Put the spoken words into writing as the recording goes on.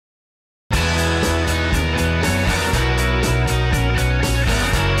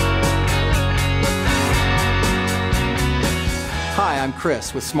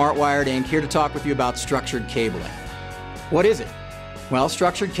Chris with Smart Wired Inc. here to talk with you about structured cabling. What is it? Well,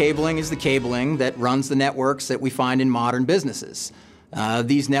 structured cabling is the cabling that runs the networks that we find in modern businesses.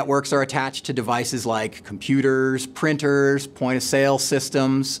 These networks are attached to devices like computers, printers, point-of-sale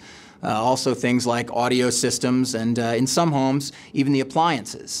systems, also things like audio systems, and in some homes, even the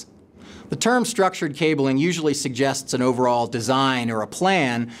appliances. The term structured cabling usually suggests an overall design or a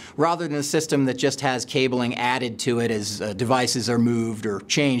plan rather than a system that just has cabling added to it as devices are moved or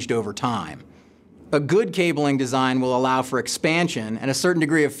changed over time. A good cabling design will allow for expansion and a certain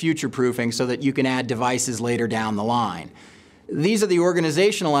degree of future-proofing so that you can add devices later down the line. These are the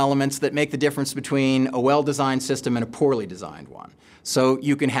organizational elements that make the difference between a well-designed system and a poorly designed one. So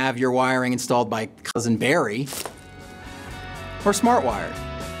you can have your wiring installed by Cousin Barry or smart wired.